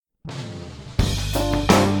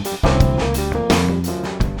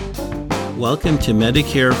Welcome to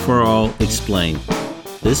Medicare for All Explained.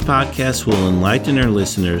 This podcast will enlighten our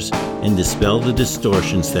listeners and dispel the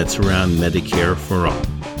distortions that surround Medicare for All.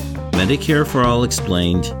 Medicare for All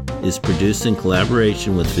Explained is produced in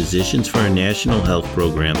collaboration with Physicians for a National Health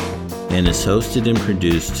Program and is hosted and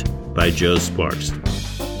produced by Joe Sparks.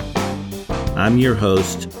 I'm your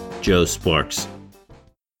host, Joe Sparks.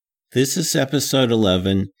 This is episode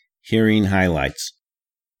 11, Hearing Highlights.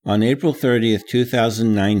 On April 30th,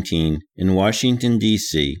 2019, in Washington,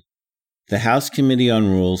 D.C., the House Committee on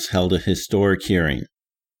Rules held a historic hearing.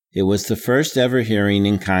 It was the first ever hearing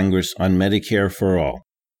in Congress on Medicare for All.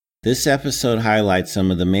 This episode highlights some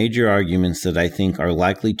of the major arguments that I think are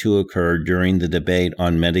likely to occur during the debate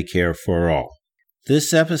on Medicare for All.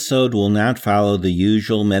 This episode will not follow the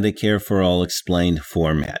usual Medicare for All Explained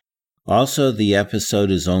format. Also, the episode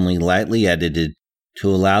is only lightly edited to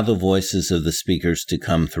allow the voices of the speakers to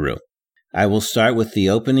come through. I will start with the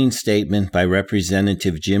opening statement by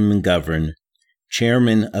Representative Jim McGovern,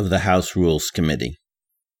 Chairman of the House Rules Committee.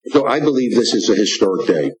 So I believe this is a historic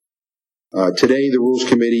day. Today, the Rules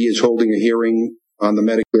Committee is holding a hearing on the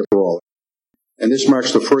Medicare for All. And this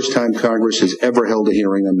marks the first time Congress has ever held a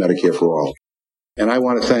hearing on Medicare for All. And I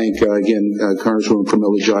want to thank, Congresswoman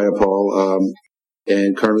Pramila Jayapal,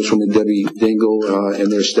 and Congresswoman Debbie Dingell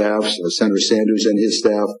and their staffs, Senator Sanders and his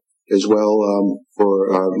staff as well,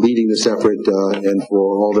 for leading this effort and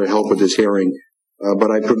for all their help with this hearing.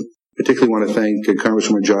 But I particularly want to thank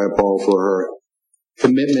Congresswoman Jayapal for her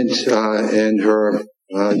commitment and her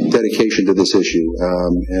dedication to this issue,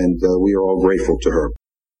 and we are all grateful to her.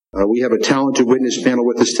 We have a talented witness panel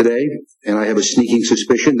with us today, and I have a sneaking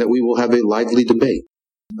suspicion that we will have a lively debate,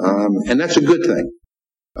 and that's a good thing.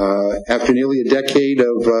 After nearly a decade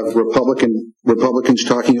of Republicans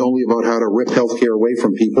talking only about how to rip health care away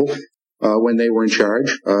from people when they were in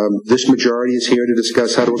charge, this majority is here to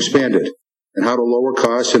discuss how to expand it and how to lower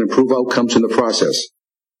costs and improve outcomes in the process.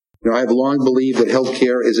 I have long believed that health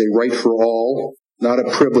care is a right for all, not a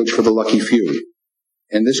privilege for the lucky few.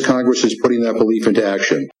 And this Congress is putting that belief into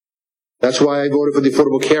action. That's why I voted for the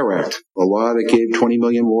Affordable Care Act, a law that gave 20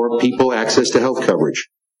 million more people access to health coverage.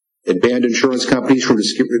 It banned insurance companies from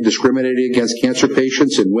discriminating against cancer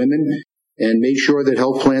patients and women and made sure that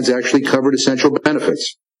health plans actually covered essential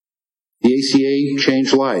benefits. The ACA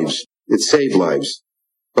changed lives. It saved lives.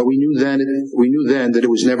 But we knew then that it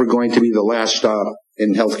was never going to be the last stop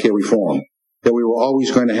in healthcare reform, that we were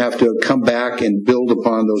always going to have to come back and build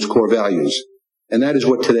upon those core values. And that is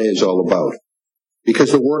what today is all about.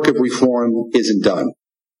 Because the work of reform isn't done.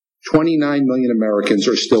 29 million Americans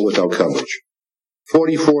are still without coverage.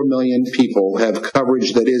 44 million people have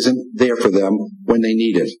coverage that isn't there for them when they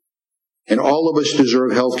need it. And all of us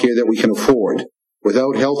deserve health care that we can afford,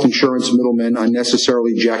 without health insurance middlemen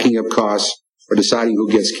unnecessarily jacking up costs or deciding who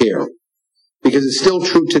gets care. Because it's still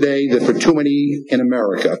true today that for too many in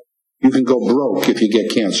America, you can go broke if you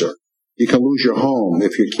get cancer. You can lose your home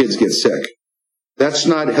if your kids get sick. That's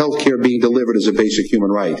not health care being delivered as a basic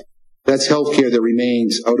human right. That's health care that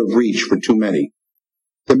remains out of reach for too many.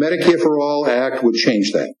 The Medicare for All Act would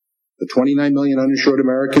change that. The 29 million uninsured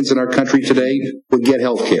Americans in our country today would get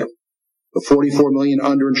health care. The 44 million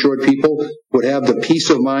underinsured people would have the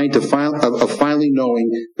peace of mind of finally knowing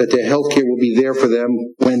that their health care will be there for them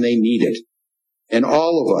when they need it. And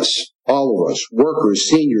all of us, workers,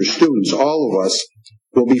 seniors, students, all of us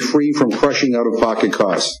will be free from crushing out-of-pocket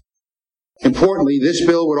costs. Importantly, this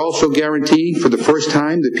bill would also guarantee for the first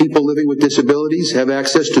time that people living with disabilities have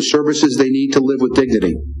access to services they need to live with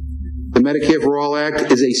dignity. The Medicare for All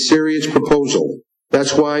Act is a serious proposal.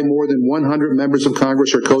 That's why more than 100 members of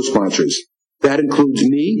Congress are co-sponsors. That includes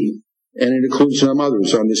me, and it includes some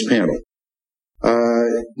others on this panel.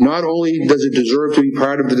 Not only does it deserve to be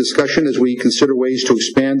part of the discussion as we consider ways to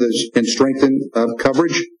expand and strengthen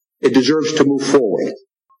coverage, it deserves to move forward.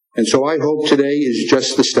 And so I hope today is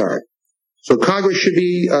just the start. So Congress should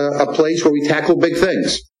be a place where we tackle big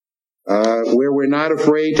things, where we're not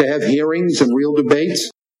afraid to have hearings and real debates.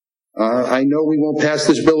 I know we won't pass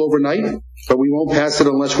this bill overnight, but we won't pass it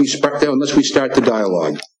unless we start the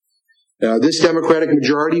dialogue. This Democratic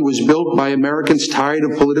majority was built by Americans tired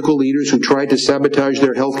of political leaders who tried to sabotage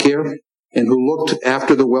their health care and who looked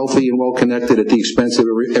after the wealthy and well-connected at the expense of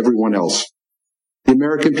everyone else. The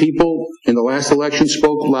American people in the last election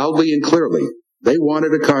spoke loudly and clearly. They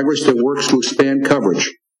wanted a Congress that works to expand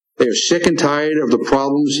coverage. They are sick and tired of the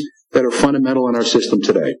problems that are fundamental in our system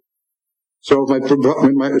today. So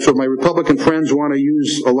if my Republican friends want to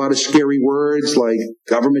use a lot of scary words like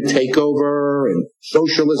government takeover and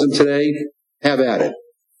socialism today, have at it.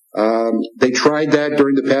 They tried that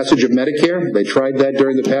during the passage of Medicare. They tried that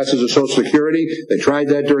during the passage of Social Security. They tried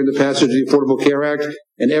that during the passage of the Affordable Care Act.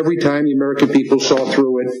 And every time the American people saw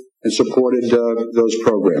through it and supported those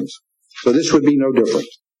programs. So this would be no different.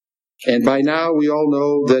 And by now, we all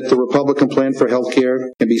know that the Republican plan for health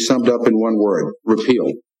care can be summed up in one word: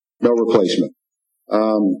 repeal, no replacement.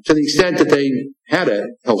 To the extent that they had a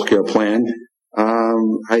health care plan,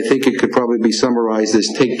 I think it could probably be summarized as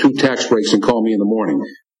take 2 tax breaks and call me in the morning.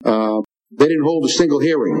 They didn't hold a single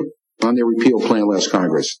hearing on their repeal plan last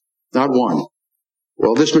Congress. Not one.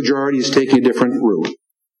 Well, this majority is taking a different route.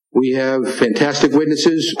 We have fantastic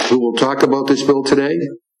witnesses who will talk about this bill today.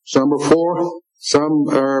 Some are for, some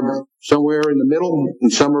are somewhere in the middle,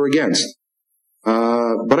 and some are against.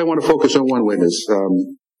 But I want to focus on one witness.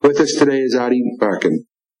 With us today is Adi Barkan.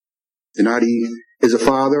 And Adi is a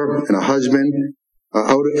father and a husband,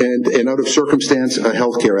 out of circumstance, a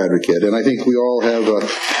healthcare advocate. And I think we all have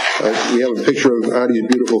a picture of Adi's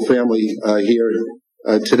beautiful family here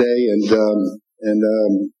today, and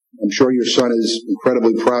I'm sure your son is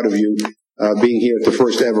incredibly proud of you being here at the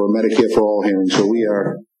first ever Medicare for All hearing. So we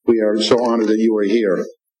are so honored that you are here.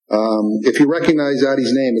 If you recognize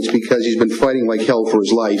Adi's name, it's because he's been fighting like hell for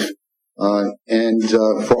his life and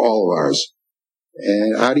for all of ours.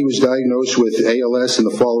 And Adi was diagnosed with ALS in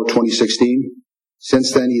the fall of 2016.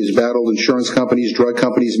 Since then, he has battled insurance companies, drug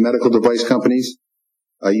companies, medical device companies.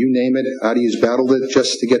 You name it, Adi has battled it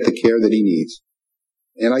just to get the care that he needs.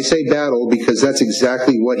 And I say battle because that's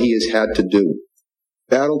exactly what he has had to do.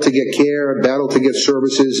 Battle to get care, battle to get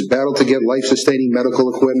services, battle to get life-sustaining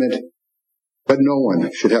medical equipment. But no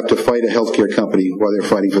one should have to fight a healthcare company while they're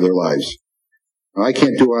fighting for their lives. I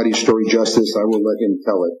can't do Adi's story justice. I will let him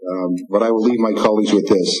tell it. But I will leave my colleagues with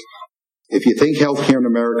this. If you think healthcare in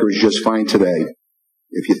America is just fine today,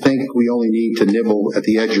 if you think we only need to nibble at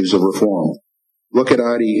the edges of reform, look at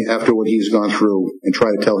Adi after what he's gone through and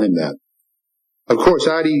try to tell him that. Of course,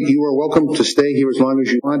 Adi, you are welcome to stay here as long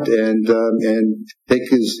as you want and take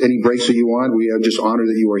any breaks that you want. We are just honored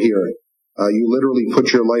that you are here. You literally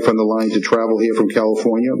put your life on the line to travel here from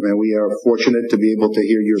California, and we are fortunate to be able to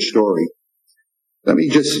hear your story. Let me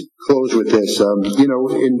just close with this.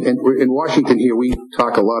 In Washington here, we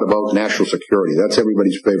talk a lot about national security. That's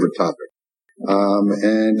everybody's favorite topic.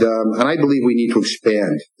 And I believe we need to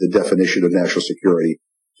expand the definition of national security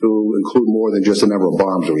to include more than just the number of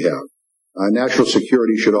bombs that we have. National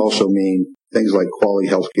security should also mean things like quality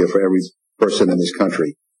health care for every person in this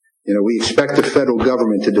country. We expect the federal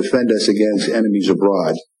government to defend us against enemies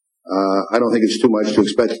abroad. I don't think it's too much to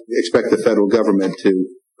expect the federal government to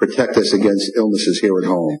protect us against illnesses here at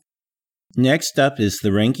home. Next up is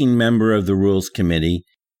the ranking member of the Rules Committee,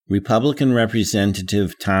 Republican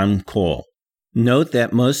Representative Tom Cole. Note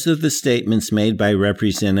that most of the statements made by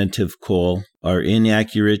Representative Cole are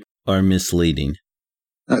inaccurate or misleading.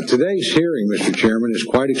 Today's hearing, Mr. Chairman, is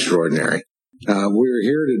quite extraordinary. We're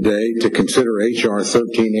here today to consider H.R.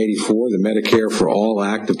 1384, the Medicare for All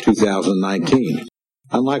Act of 2019.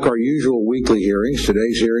 Unlike our usual weekly hearings,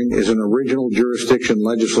 today's hearing is an original jurisdiction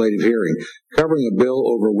legislative hearing covering a bill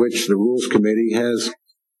over which the Rules Committee has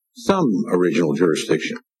some original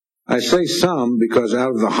jurisdiction. I say some because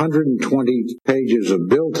out of the 120 pages of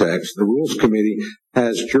bill text, the Rules Committee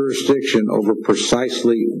has jurisdiction over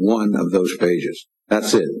precisely one of those pages.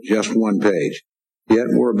 That's it, just one page. Yet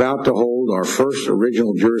we're about to hold our first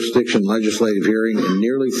original jurisdiction legislative hearing in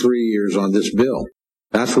nearly 3 years on this bill.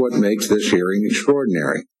 That's what makes this hearing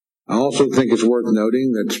extraordinary. I also think it's worth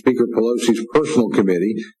noting that Speaker Pelosi's personal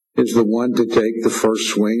committee is the one to take the first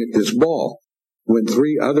swing at this ball, when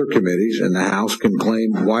 3 other committees in the House can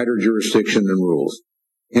claim wider jurisdiction than rules.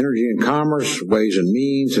 Energy and Commerce, Ways and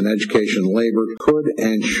Means, and Education and Labor could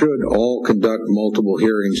and should all conduct multiple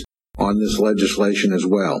hearings on this legislation as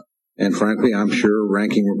well. And frankly, I'm sure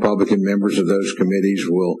ranking Republican members of those committees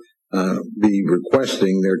will be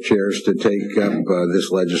requesting their chairs to take up this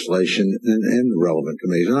legislation in the relevant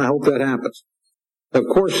committees, and I hope that happens. Of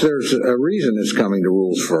course, there's a reason it's coming to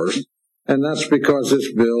Rules first, and that's because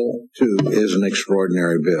this bill, too, is an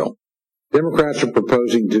extraordinary bill. What Democrats are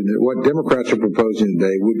proposing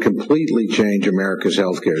today would completely change America's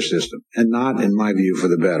healthcare system, and not, in my view, for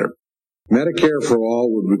the better. Medicare for All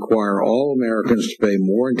would require all Americans to pay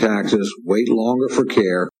more in taxes, wait longer for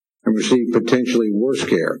care, and receive potentially worse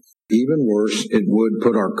care. Even worse, it would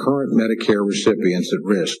put our current Medicare recipients at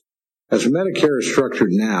risk. As Medicare is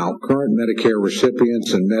structured now, current Medicare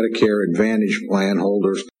recipients and Medicare Advantage plan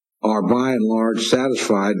holders are by and large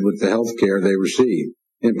satisfied with the health care they receive.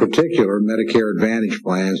 In particular, Medicare Advantage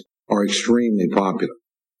plans are extremely popular.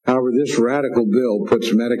 However, this radical bill puts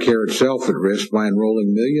Medicare itself at risk by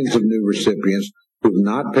enrolling millions of new recipients who have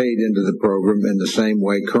not paid into the program in the same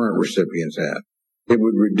way current recipients have. It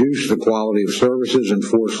would reduce the quality of services,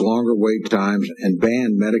 enforce longer wait times, and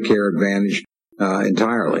ban Medicare Advantage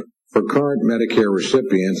entirely. For current Medicare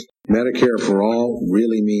recipients, Medicare for all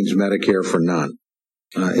really means Medicare for none.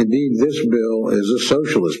 Indeed, this bill is a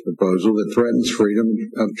socialist proposal that threatens freedom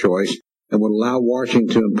of choice and would allow Washington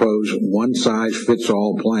to impose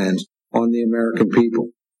one-size-fits-all plans on the American people.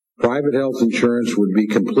 Private health insurance would be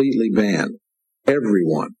completely banned.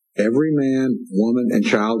 Everyone, every man, woman, and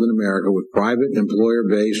child in America with private,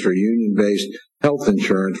 employer-based, or union-based health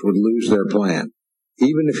insurance would lose their plan.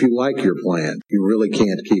 Even if you like your plan, you really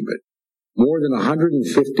can't keep it. More than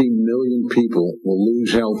 150 million people will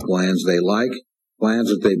lose health plans they like, plans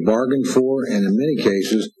that they bargained for, and in many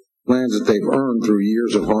cases, plans that they've earned through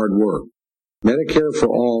years of hard work. Medicare for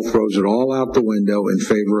All throws it all out the window in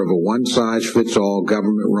favor of a one-size-fits-all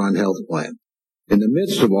government-run health plan. In the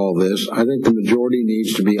midst of all this, I think the majority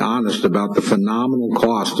needs to be honest about the phenomenal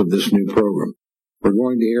cost of this new program. We're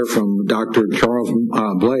going to hear from Dr. Charles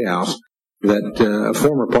Bleaus, a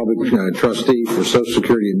former public trustee for Social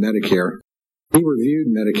Security and Medicare. He reviewed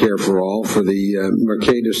Medicare for All for the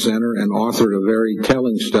Mercatus Center and authored a very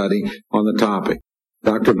telling study on the topic.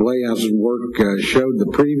 Dr. Bleaus' work showed the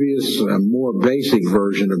previous, more basic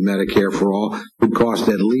version of Medicare for All would cost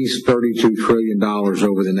at least $32 trillion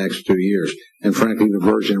over the next 2 years. And frankly, the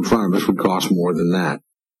version in front of us would cost more than that.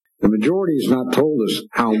 The majority has not told us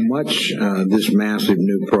how much this massive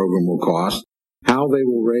new program will cost, how they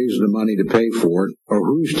will raise the money to pay for it, or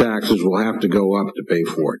whose taxes will have to go up to pay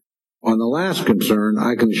for it. On the last concern,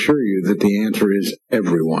 I can assure you that the answer is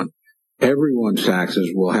everyone. Everyone's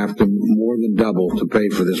taxes will have to more than double to pay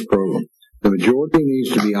for this program. The majority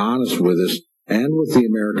needs to be honest with us and with the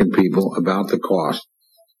American people about the cost.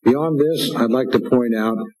 Beyond this, I'd like to point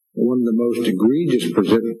out one of the most egregious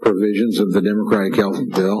provisions of the Democratic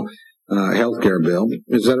healthcare bill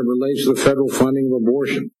is that it relates to the federal funding of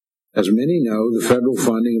abortion. As many know, the federal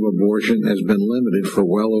funding of abortion has been limited for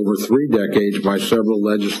well over 3 decades by several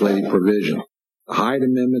legislative provisions. The Hyde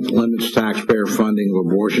Amendment limits taxpayer funding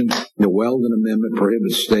of abortion. The Weldon Amendment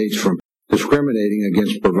prohibits states from discriminating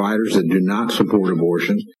against providers that do not support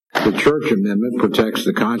abortions. The Church Amendment protects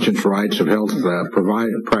the conscience rights of health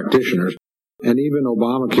practitioners. And even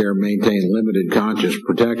Obamacare maintained limited conscience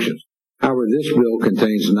protections. However, this bill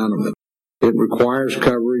contains none of them. It requires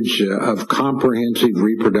coverage of comprehensive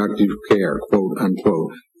reproductive care, quote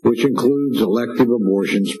unquote, which includes elective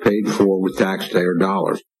abortions paid for with taxpayer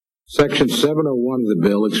dollars. Section 701 of the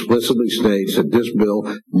bill explicitly states that this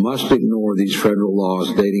bill must ignore these federal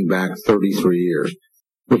laws dating back 33 years.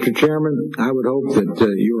 Mr. Chairman, I would hope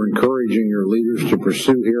that you are encouraging your leaders to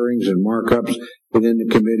pursue hearings and markups within the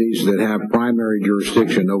committees that have primary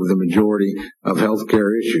jurisdiction over the majority of health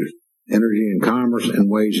care issues, energy and commerce, and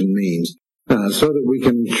ways and means, so that we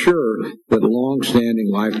can ensure that long-standing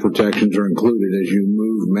life protections are included as you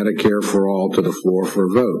move Medicare for All to the floor for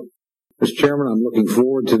a vote. Mr. Chairman, I'm looking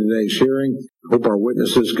forward to today's hearing. I hope our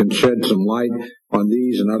witnesses can shed some light on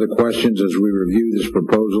these and other questions as we review this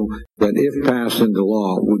proposal that, if passed into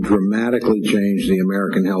law, would dramatically change the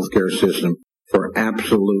American healthcare system for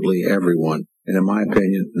absolutely everyone, and in my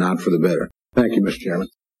opinion, not for the better. Thank you, Mr. Chairman.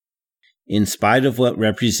 In spite of what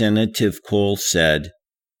Representative Cole said,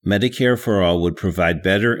 Medicare for All would provide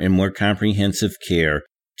better and more comprehensive care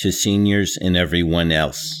to seniors and everyone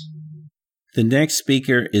else. The next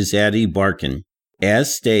speaker is Ady Barkan.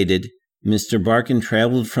 As stated, Mr. Barkan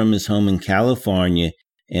traveled from his home in California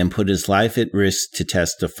and put his life at risk to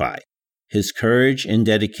testify. His courage and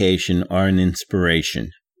dedication are an inspiration.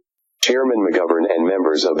 Chairman McGovern and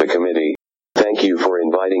members of the committee, thank you for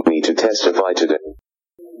inviting me to testify today.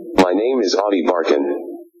 My name is Ady Barkan.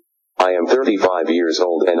 I am 35 years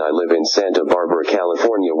old and I live in Santa Barbara,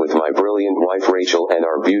 California with my brilliant wife Rachel and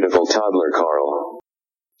our beautiful toddler Carl.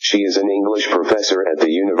 She is an English professor at the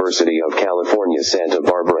University of California, Santa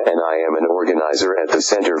Barbara, and I am an organizer at the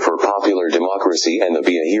Center for Popular Democracy and the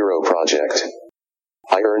Be a Hero Project.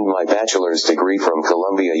 I earned my bachelor's degree from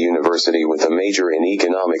Columbia University with a major in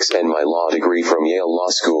economics and my law degree from Yale Law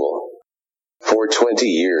School. For 20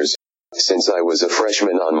 years, since I was a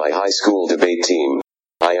freshman on my high school debate team,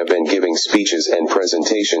 I have been giving speeches and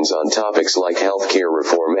presentations on topics like healthcare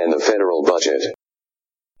reform and the federal budget.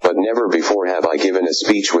 But never before have I given a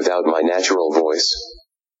speech without my natural voice.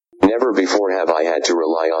 Never before have I had to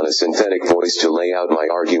rely on a synthetic voice to lay out my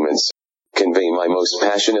arguments, convey my most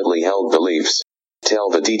passionately held beliefs, tell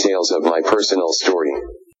the details of my personal story.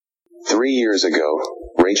 3 years ago,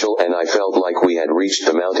 Rachel and I felt like we had reached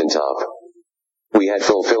the mountaintop. We had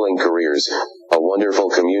fulfilling careers, a wonderful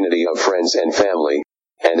community of friends and family,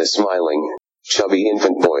 and a smiling, chubby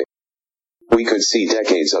infant boy. We could see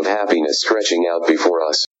decades of happiness stretching out before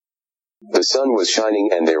us. The sun was shining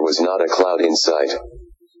and there was not a cloud in sight.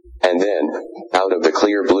 And then, out of the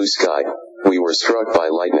clear blue sky, we were struck by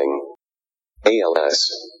lightning. ALS.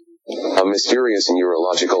 A mysterious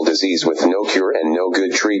neurological disease with no cure and no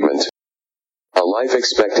good treatment. A life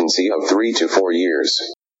expectancy of 3 to 4 years.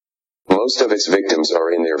 Most of its victims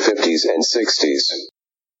are in their 50s and 60s.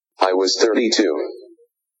 I was 32.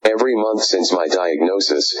 Every month since my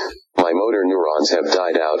diagnosis, my motor neurons have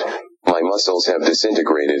died out, my muscles have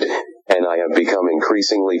disintegrated, and I have become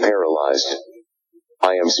increasingly paralyzed.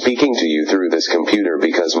 I am speaking to you through this computer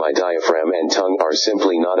because my diaphragm and tongue are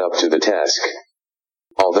simply not up to the task.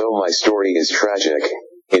 Although my story is tragic,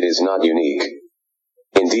 it is not unique.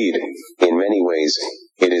 Indeed, in many ways,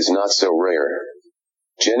 it is not so rare.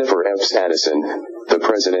 Jennifer Epps Addison, the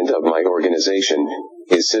president of my organization,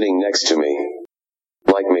 is sitting next to me.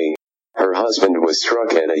 Like me, her husband was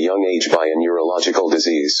struck at a young age by a neurological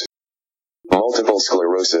disease. Multiple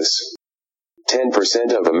sclerosis.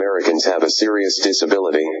 10% of Americans have a serious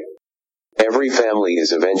disability. Every family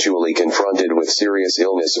is eventually confronted with serious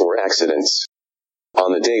illness or accidents.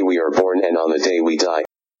 On the day we are born and on the day we die,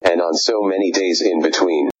 and on so many days in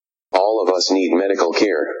between, all of us need medical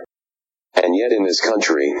care. And yet in this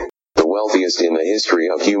country, the wealthiest in the history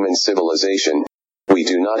of human civilization, we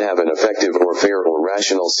do not have an effective or fair or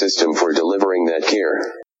rational system for delivering that care.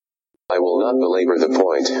 I will not belabor the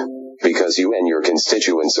point, because you and your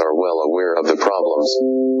constituents are well aware of the problems: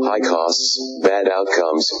 high costs, bad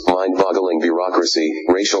outcomes, mind-boggling bureaucracy,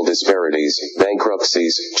 racial disparities,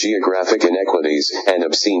 bankruptcies, geographic inequities, and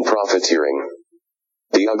obscene profiteering.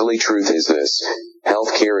 The ugly truth is this: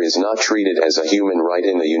 health care is not treated as a human right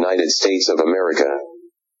in the United States of America.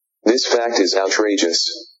 This fact is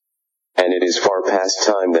outrageous. And it is far past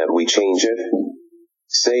time that we change it.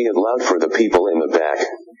 Say it loud for the people in the back: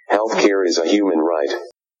 health care is a human right.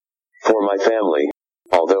 For my family,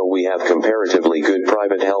 although we have comparatively good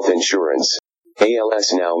private health insurance,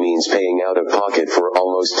 ALS now means paying out of pocket for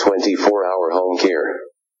almost 24-hour home care.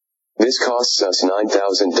 This costs us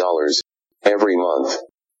 $9,000 every month.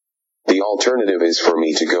 The alternative is for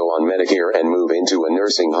me to go on Medicare and move into a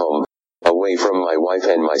nursing home, away from my wife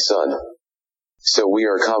and my son. So we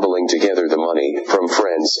are cobbling together the money from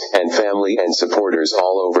friends and family and supporters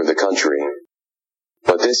all over the country.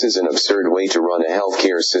 But this is an absurd way to run a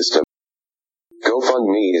healthcare system.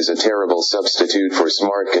 GoFundMe is a terrible substitute for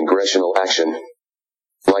smart congressional action.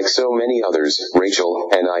 Like so many others, Rachel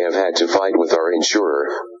and I have had to fight with our insurer,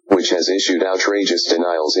 which has issued outrageous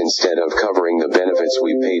denials instead of covering the benefits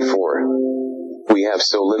we paid for. We have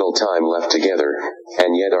so little time left together,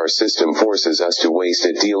 and yet our system forces us to waste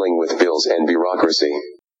it dealing with bills and bureaucracy.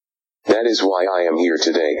 That is why I am here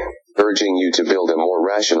today, urging you to build a more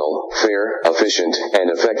rational, fair, efficient, and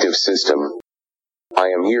effective system. I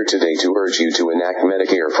am here today to urge you to enact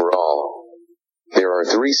Medicare for All. There are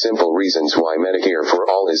 3 simple reasons why Medicare for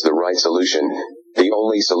All is the right solution, the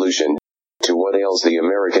only solution, to what ails the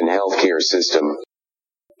American healthcare system.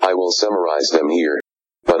 I will summarize them here,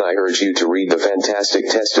 but I urge you to read the fantastic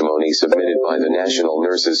testimony submitted by the National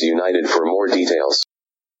Nurses United for more details.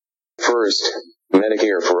 First,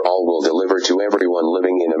 Medicare for All will deliver to everyone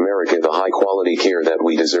living in America the high-quality care that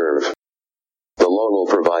we deserve. The law will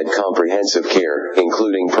provide comprehensive care,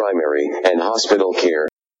 including primary and hospital care,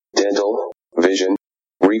 dental, vision,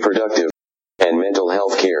 reproductive, and mental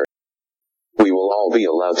health care. We will all be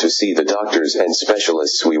allowed to see the doctors and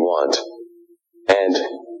specialists we want. And,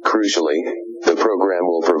 crucially, the program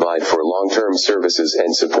will provide for long-term services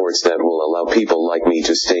and supports that will allow people like me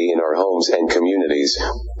to stay in our homes and communities,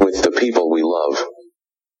 with the people we love.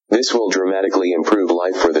 This will dramatically improve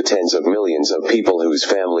life for the tens of millions of people whose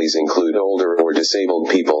families include older or disabled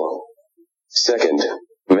people. Second,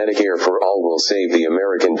 Medicare for All will save the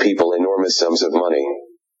American people enormous sums of money.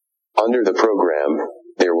 Under the program,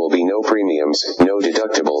 there will be no premiums, no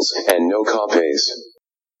deductibles, and no copays.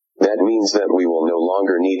 That means that we will no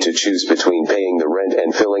longer need to choose between paying the rent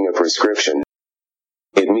and filling a prescription.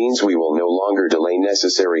 It means we will no longer delay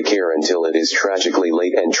necessary care until it is tragically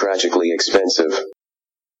late and tragically expensive.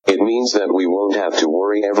 It means that we won't have to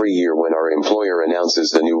worry every year when our employer announces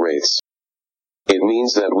the new rates. It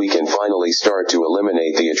means that we can finally start to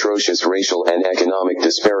eliminate the atrocious racial and economic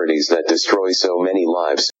disparities that destroy so many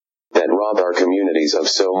lives, that rob our communities of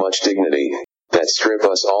so much dignity, that strip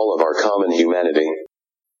us all of our common humanity.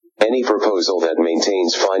 Any proposal that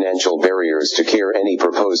maintains financial barriers to care, any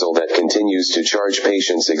proposal that continues to charge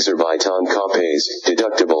patients exorbitant copays,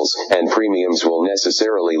 deductibles, and premiums will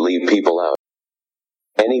necessarily leave people out.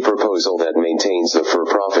 Any proposal that maintains the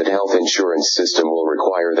for-profit health insurance system will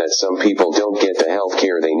require that some people don't get the health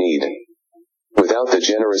care they need. Without the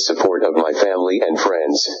generous support of my family and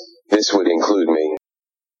friends, this would include me.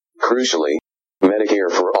 Crucially, Medicare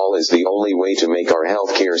for All is the only way to make our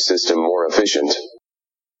healthcare system more efficient.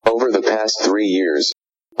 Over the past 3 years,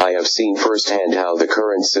 I have seen firsthand how the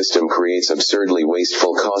current system creates absurdly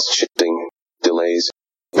wasteful cost shifting, delays,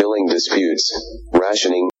 billing disputes,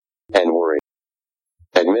 rationing, and worry.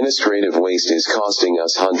 Administrative waste is costing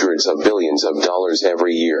us hundreds of billions of dollars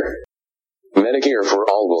every year. Medicare for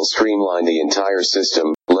All will streamline the entire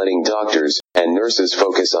system, letting doctors and nurses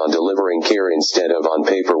focus on delivering care instead of on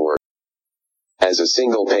paperwork. As a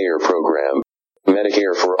single-payer program,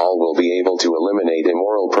 Medicare for All will be able to eliminate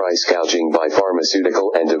immoral price gouging by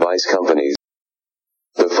pharmaceutical and device companies.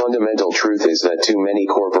 The fundamental truth is that too many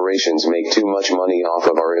corporations make too much money off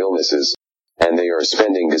of our illnesses, and they are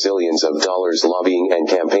spending gazillions of dollars lobbying and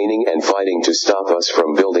campaigning and fighting to stop us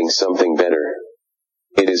from building something better.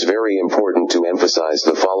 It is very important to emphasize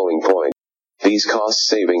the following point. These cost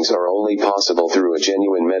savings are only possible through a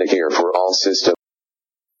genuine Medicare for All system.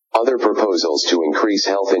 Other proposals to increase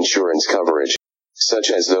health insurance coverage,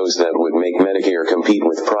 such as those that would make Medicare compete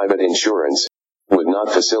with private insurance, would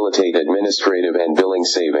not facilitate administrative and billing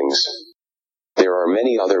savings. There are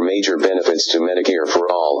many other major benefits to Medicare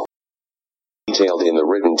for All, detailed in the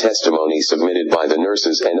written testimony submitted by the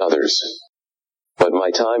nurses and others. But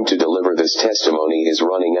my time to deliver this testimony is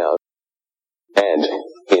running out. And,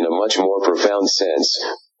 in a much more profound sense,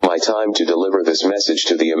 my time to deliver this message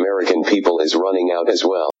to the American people is running out as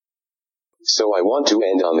well. So I want to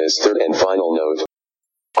end on this third and final note.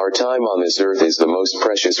 Our time on this earth is the most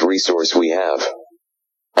precious resource we have.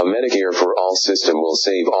 A Medicare for All system will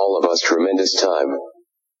save all of us tremendous time.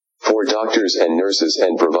 For doctors and nurses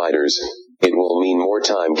and providers, it will mean more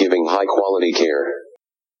time giving high-quality care.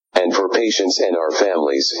 And for patients and our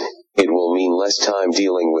families, it will mean less time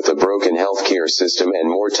dealing with a broken healthcare system and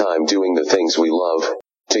more time doing the things we love,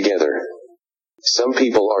 together. Some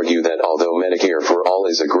people argue that although Medicare for All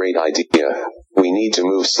is a great idea, we need to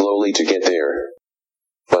move slowly to get there.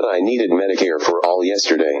 But I needed Medicare for All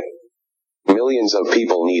yesterday. Millions of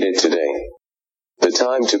people need it today. The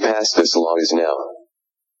time to pass this law is now.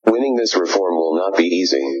 Winning this reform will not be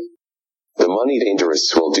easy. The moneyed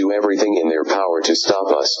interests will do everything in their power to stop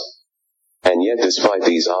us. And yet despite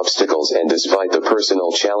these obstacles and despite the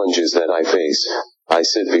personal challenges that I face, I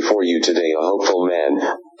sit before you today a hopeful man,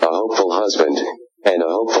 a hopeful husband, and a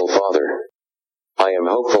hopeful father. I am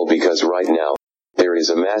hopeful because right now, there is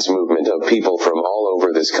a mass movement of people from all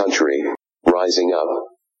over this country, rising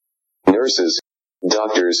up. Nurses,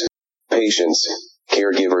 doctors, patients,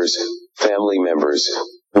 caregivers, family members,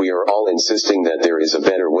 we are all insisting that there is a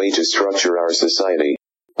better way to structure our society,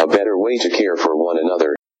 a better way to care for one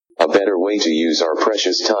another, a better way to use our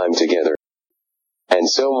precious time together. And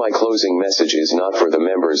so my closing message is not for the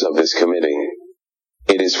members of this committee.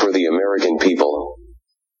 It is for the American people.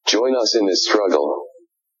 Join us in this struggle.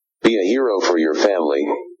 Be a hero for your family,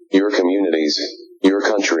 your communities, your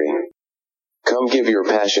country. Come give your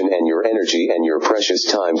passion and your energy and your precious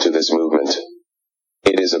time to this movement.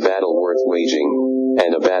 It is a battle worth waging,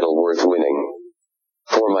 and a battle worth winning.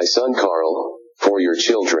 For my son Carl, for your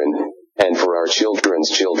children, and for our children's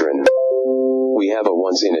children. We have a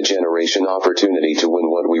once-in-a-generation opportunity to win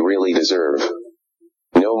what we really deserve.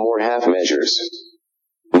 No more half measures.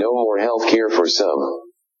 No more health care for some.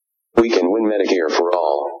 We can win Medicare for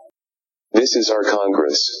all. This is our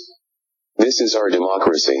Congress. This is our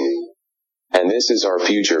democracy. And this is our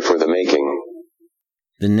future for the making.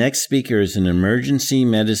 The next speaker is an emergency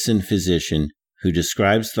medicine physician who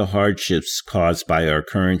describes the hardships caused by our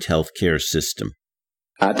current healthcare system.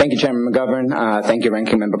 Thank you, Chairman McGovern. Thank you,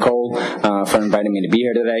 Ranking Member Cole, for inviting me to be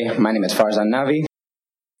here today. My name is Farzan Navi.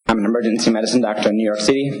 I'm an emergency medicine doctor in New York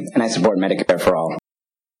City, and I support Medicare for All.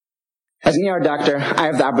 As an ER doctor, I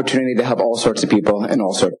have the opportunity to help all sorts of people in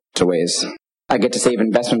all sorts of ways. I get to save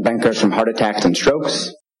investment bankers from heart attacks and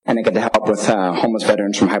strokes, and I get to help with homeless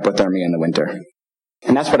veterans from hypothermia in the winter.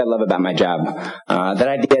 And that's what I love about my job. That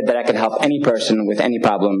idea that I could help any person with any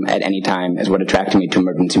problem at any time is what attracted me to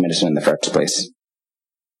emergency medicine in the first place.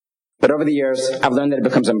 But over the years, I've learned that it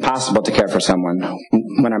becomes impossible to care for someone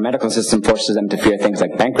when our medical system forces them to fear things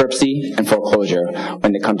like bankruptcy and foreclosure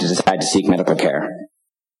when they come to decide to seek medical care.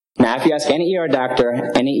 Now, if you ask any ER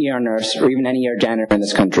doctor, any ER nurse, or even any ER janitor in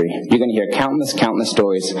this country, you're going to hear countless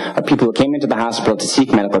stories of people who came into the hospital to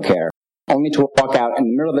seek medical care, only to walk out in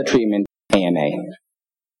the middle of the treatment, AMA.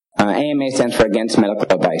 AMA stands for Against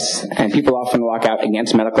Medical Advice, and people often walk out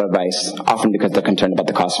against medical advice, often because they're concerned about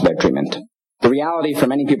the cost of their treatment. The reality for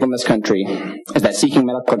many people in this country is that seeking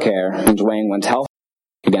medical care means weighing one's health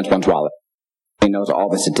against one's wallet. He knows all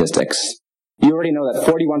the statistics. You already know that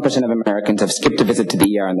 41% of Americans have skipped a visit to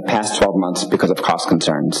the ER in the past 12 months because of cost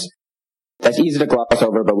concerns. That's easy to gloss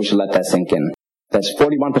over, but we should let that sink in. That's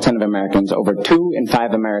 41% of Americans. Over 2 in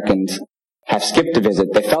 5 Americans have skipped a visit.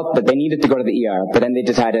 They felt that they needed to go to the ER, but then they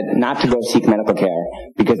decided not to go seek medical care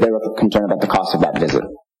because they were concerned about the cost of that visit.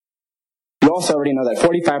 You also already know that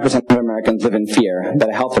 45% of Americans live in fear that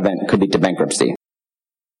a health event could lead to bankruptcy.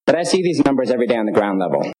 But I see these numbers every day on the ground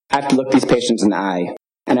level. I have to look these patients in the eye,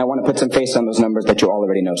 and I want to put some face on those numbers that you all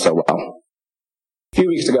already know so well. A few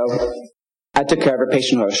weeks ago, I took care of a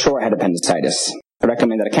patient who was sure had appendicitis. I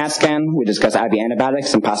recommended a CAT scan, we discussed IV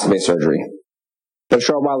antibiotics, and possibly a surgery. But a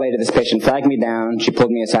short while later, this patient flagged me down, she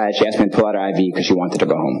pulled me aside, she asked me to pull out her IV because she wanted to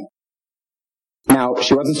go home. Now,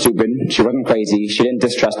 she wasn't stupid, she wasn't crazy, she didn't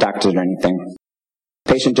distrust doctors or anything.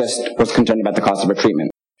 The patient just was concerned about the cost of her treatment.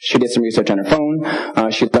 She did some research on her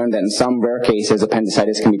phone. She learned that in some rare cases,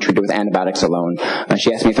 appendicitis can be treated with antibiotics alone.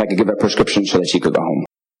 She asked me if I could give her a prescription so that she could go home.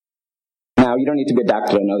 Now, you don't need to be a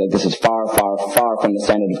doctor to know that this is far, far, far from the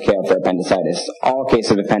standard of care for appendicitis. All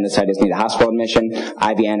cases of appendicitis need a hospital admission,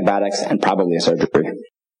 IV antibiotics, and probably a surgery.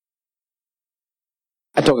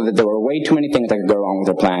 I told her that there were way too many things that could go wrong with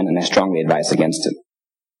her plan, and I strongly advised against it.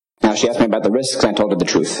 Now, she asked me about the risks, and I told her the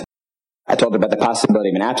truth. I told her about the possibility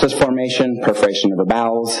of an abscess formation, perforation of her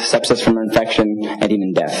bowels, sepsis from her infection, and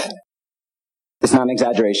even death. It's not an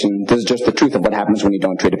exaggeration. This is just the truth of what happens when you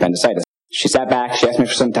don't treat appendicitis. She sat back, she asked me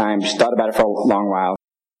for some time, she thought about it for a long while,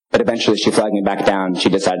 but eventually she flagged me back down, she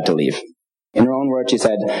decided to leave. In her own words, she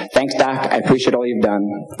said, "Thanks, Doc, I appreciate all you've done.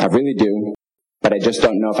 I really do, but I just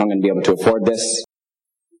don't know if I'm going to be able to afford this.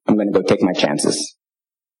 I'm going to go take my chances."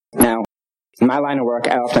 Now, in my line of work,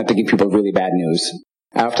 I often have to give people really bad news.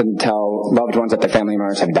 I often tell loved ones that their family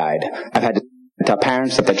members have died. I've had to tell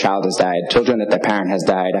parents that their child has died, children that their parent has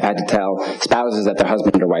died. I've had to tell spouses that their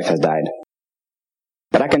husband or wife has died.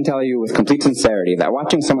 But I can tell you with complete sincerity that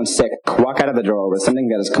watching someone sick walk out of the door with something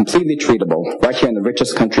that is completely treatable right here in the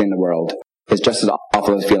richest country in the world is just as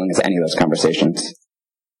awful a feeling as any of those conversations.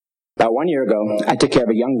 About 1 year ago, I took care of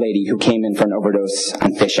a young lady who came in for an overdose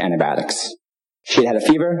on fish antibiotics. She had a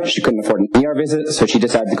fever, she couldn't afford an ER visit, so she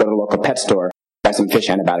decided to go to the local pet store, buy some fish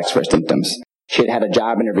antibiotics for her symptoms. She had a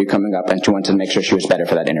job interview coming up, and she wanted to make sure she was better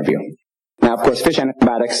for that interview. Now, of course, fish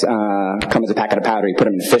antibiotics come as a packet of powder. You put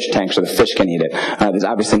them in a fish tank so the fish can eat it. There's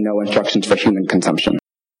obviously no instructions for human consumption.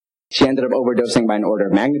 She ended up overdosing by an order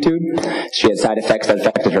of magnitude. She had side effects that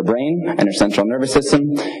affected her brain and her central nervous system.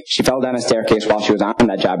 She fell down a staircase while she was on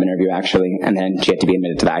that job interview, actually, and then she had to be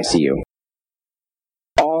admitted to the ICU.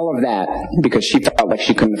 All of that because she felt like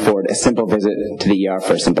she couldn't afford a simple visit to the ER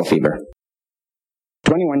for a simple fever.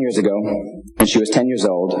 21 years ago, when she was 10 years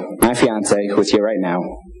old, my fiancé, who is here right now,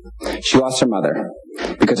 she lost her mother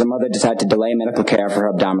because her mother decided to delay medical care for her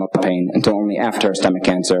abdominal pain until only after her stomach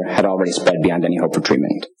cancer had already spread beyond any hope for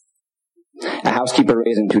treatment. A housekeeper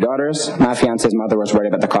raising 2 daughters, my fiancé's mother was worried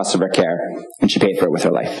about the cost of her care, and she paid for it with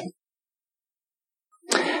her life.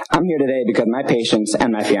 I'm here today because my patients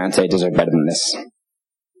and my fiancé deserve better than this.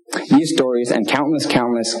 These stories and countless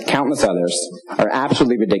others are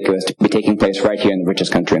absolutely ridiculous to be taking place right here in the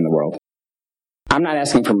richest country in the world. I'm not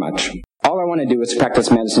asking for much. All I want to do is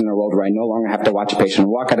practice medicine in a world where I no longer have to watch a patient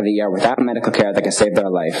walk out of the ER without medical care that can save their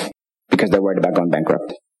life because they're worried about going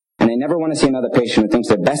bankrupt. And I never want to see another patient who thinks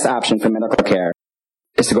their best option for medical care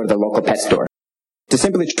is to go to the local pet store. To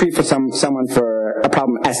simply treat for someone for a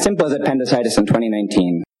problem as simple as appendicitis in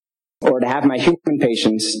 2019, or to have my human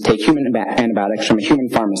patients take human antibiotics from a human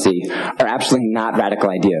pharmacy are absolutely not radical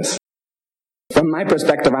ideas. From my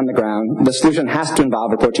perspective on the ground, the solution has to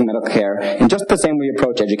involve approaching medical care in just the same way we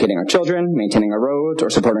approach educating our children, maintaining our roads, or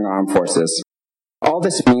supporting our armed forces. All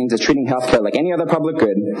this means is treating healthcare like any other public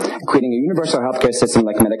good, creating a universal healthcare system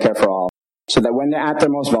like Medicare for all, so that when they're at their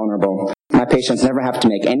most vulnerable, my patients never have to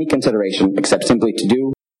make any consideration except simply to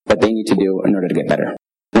do what they need to do in order to get better.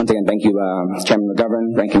 Once again, thank you, Chairman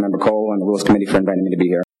McGovern, Ranking Member Cole, and the Rules Committee for inviting me to be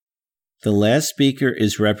here. The last speaker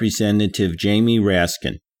is Representative Jamie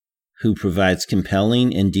Raskin, who provides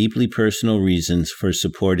compelling and deeply personal reasons for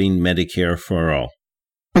supporting Medicare for All.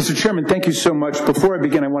 Mr. Chairman, thank you so much. Before I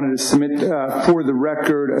begin, I wanted to submit for the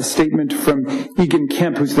record a statement from Egan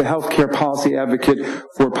Kemp, who's the healthcare policy advocate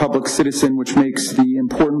for Public Citizen, which makes the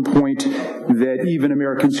important point that even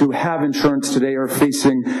Americans who have insurance today are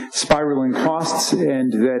facing spiraling costs,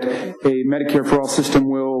 and that a Medicare for All system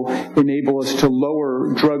will enable us to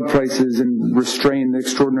lower drug prices and restrain the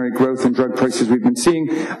extraordinary growth in drug prices we've been seeing.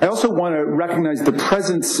 I also want to recognize the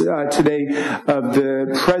presence today of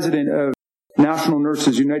the president of National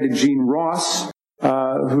Nurses United, Jean Ross,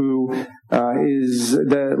 who is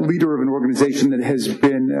the leader of an organization that has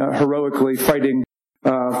been heroically fighting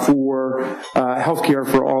for health care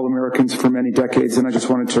for all Americans for many decades, and I just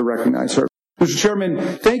wanted to recognize her. Mr. Chairman,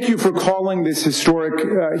 thank you for calling this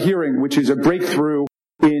historic hearing, which is a breakthrough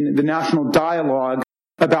in the national dialogue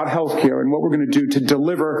about health care and what we're going to do to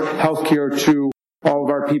deliver health care to all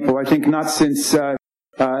of our people. I think not since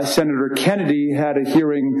Senator Kennedy had a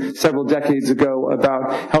hearing several decades ago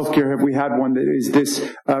about health care have we had one that is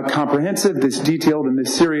this comprehensive, this detailed, and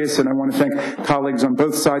this serious, and I want to thank colleagues on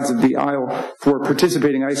both sides of the aisle for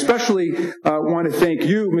participating. I especially want to thank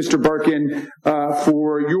you, Mr. Barkin,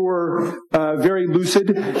 for your very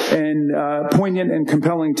lucid and poignant and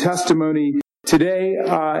compelling testimony today.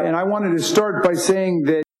 And I wanted to start by saying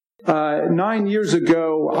that 9 years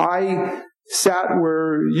ago, I sat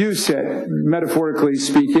where you sit, metaphorically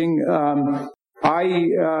speaking. I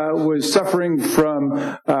was suffering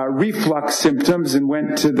from reflux symptoms and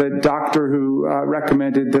went to the doctor who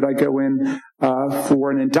recommended that I go in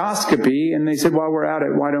for an endoscopy. And they said, while we're at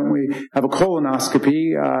it, why don't we have a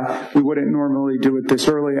colonoscopy? We wouldn't normally do it this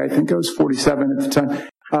early. I think I was 47 at the time.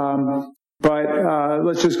 But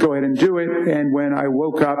let's just go ahead and do it. And when I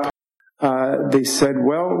woke up, they said,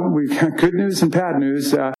 well, we've got good news and bad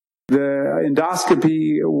news. The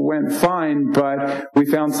endoscopy went fine, but we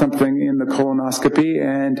found something in the colonoscopy,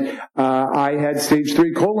 and I had stage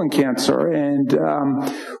 3 colon cancer and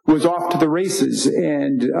was off to the races.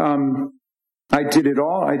 And I did it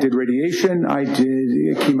all. I did radiation. I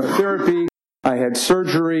did chemotherapy. I had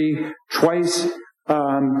surgery twice.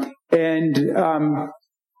 I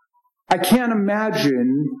can't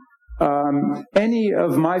imagine any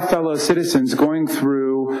of my fellow citizens going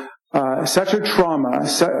through such a trauma,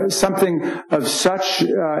 something of such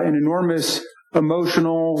an enormous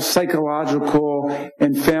emotional, psychological,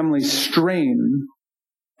 and family strain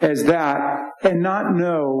as that, and not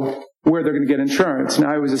know where they're going to get insurance.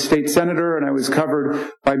 Now, I was a state senator, and I was covered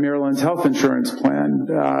by Maryland's health insurance plan.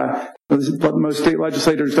 But most state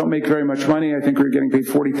legislators don't make very much money. I think we were getting paid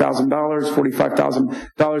 $40,000,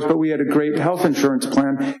 $45,000, but we had a great health insurance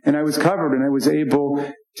plan, and I was covered, and I was able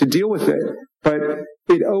to deal with it. But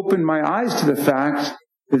it opened my eyes to the fact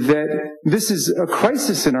that this is a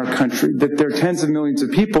crisis in our country, that there are tens of millions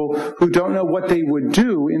of people who don't know what they would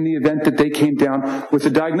do in the event that they came down with a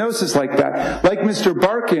diagnosis like that. Like Mr.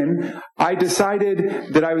 Barkin, I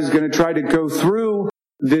decided that I was going to try to go through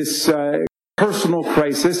this personal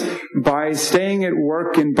crisis by staying at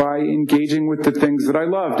work and by engaging with the things that I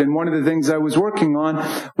loved. And one of the things I was working on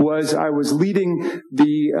was I was leading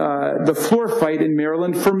the floor fight in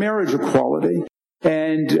Maryland for marriage equality.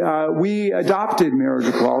 And we adopted marriage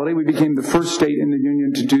equality. We became the first state in the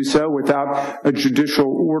union to do so without a judicial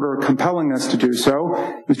order compelling us to do so.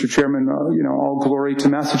 Mr. Chairman, all glory to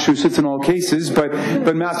Massachusetts in all cases, but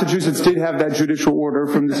Massachusetts did have that judicial order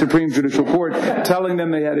from the Supreme Judicial Court telling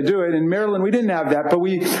them they had to do it. In Maryland, we didn't have that, but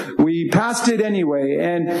we passed it anyway.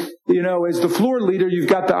 And, as the floor leader, you've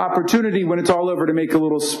got the opportunity when it's all over to make a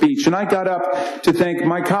little speech. And I got up to thank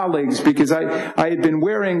my colleagues because I had been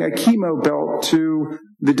wearing a chemo belt to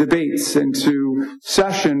the debates and to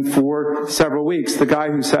session for several weeks. The guy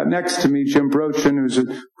who sat next to me, Jim Brochin, who's a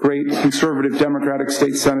great conservative Democratic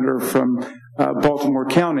state senator from Baltimore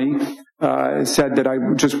County, said that I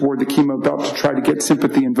just wore the chemo belt to try to get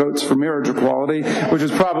sympathy and votes for marriage equality, which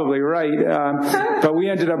is probably right. But we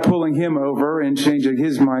ended up pulling him over and changing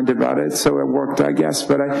his mind about it, so it worked, I guess.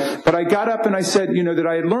 But I got up and I said, that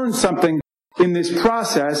I had learned something in this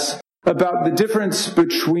process about the difference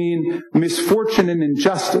between misfortune and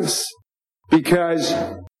injustice. Because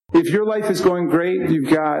if your life is going great, you've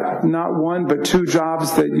got not one but 2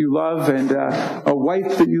 jobs that you love and a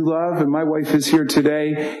wife that you love, and my wife is here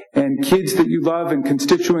today, and kids that you love and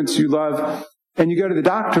constituents you love, and you go to the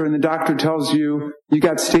doctor and the doctor tells you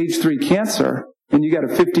got stage 3 cancer and you got a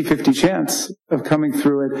 50-50 chance of coming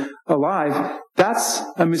through it alive, that's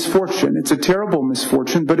a misfortune. It's a terrible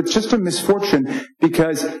misfortune, but it's just a misfortune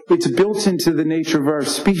because it's built into the nature of our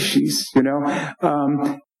species,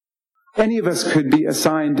 Any of us could be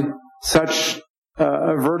assigned such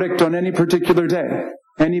a verdict on any particular day.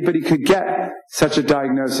 Anybody could get such a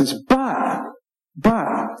diagnosis. But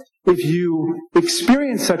if you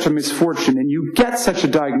experience such a misfortune and you get such a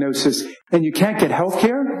diagnosis and you can't get health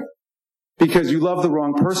care because you love the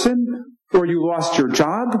wrong person, or you lost your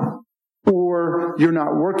job, or you're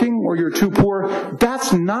not working, or you're too poor,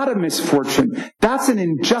 that's not a misfortune. That's an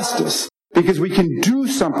injustice, because we can do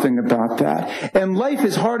something about that. And life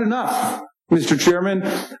is hard enough, Mr. Chairman,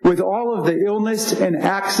 with all of the illness and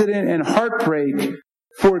accident and heartbreak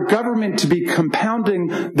for government to be compounding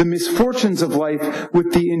the misfortunes of life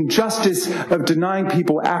with the injustice of denying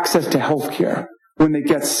people access to health care when they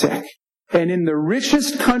get sick. And in the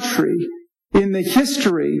richest country in the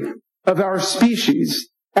history of our species,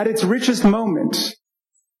 at its richest moment,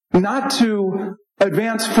 not to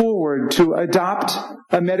advance forward to adopt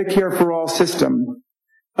a Medicare for all system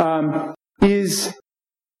is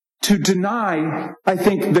to deny, I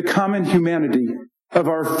think, the common humanity of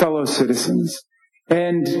our fellow citizens.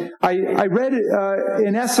 And I read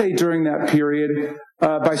an essay during that period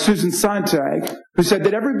by Susan Sontag, who said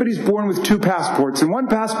that everybody's born with two passports, and one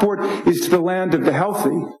passport is to the land of the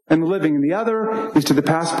healthy and the living, and the other is to the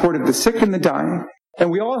passport of the sick and the dying. And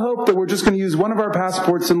we all hope that we're just going to use one of our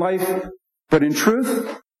passports in life, but in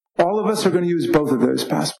truth, all of us are going to use both of those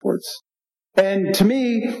passports. And to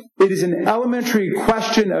me, it is an elementary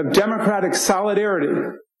question of democratic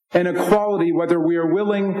solidarity and equality, whether we are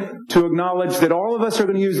willing to acknowledge that all of us are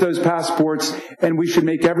going to use those passports and we should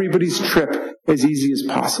make everybody's trip as easy as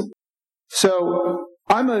possible. So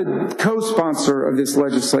I'm a co-sponsor of this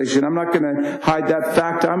legislation. I'm not going to hide that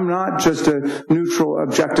fact. I'm not just a neutral,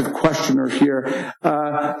 objective questioner here.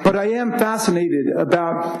 But I am fascinated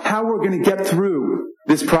about how we're going to get through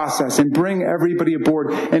this process and bring everybody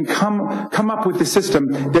aboard and come up with a system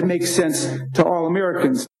that makes sense to all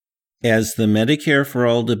Americans. As the Medicare for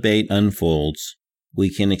All debate unfolds, we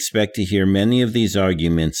can expect to hear many of these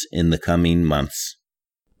arguments in the coming months.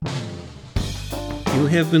 You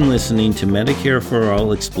have been listening to Medicare for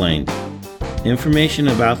All Explained. Information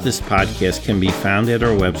about this podcast can be found at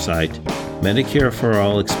our website,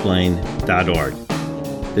 MedicareForAllExplained.org.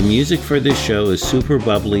 The music for this show is Super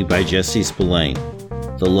Bubbly by Jesse Spillane.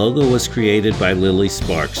 The logo was created by Lily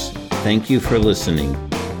Sparks. Thank you for listening.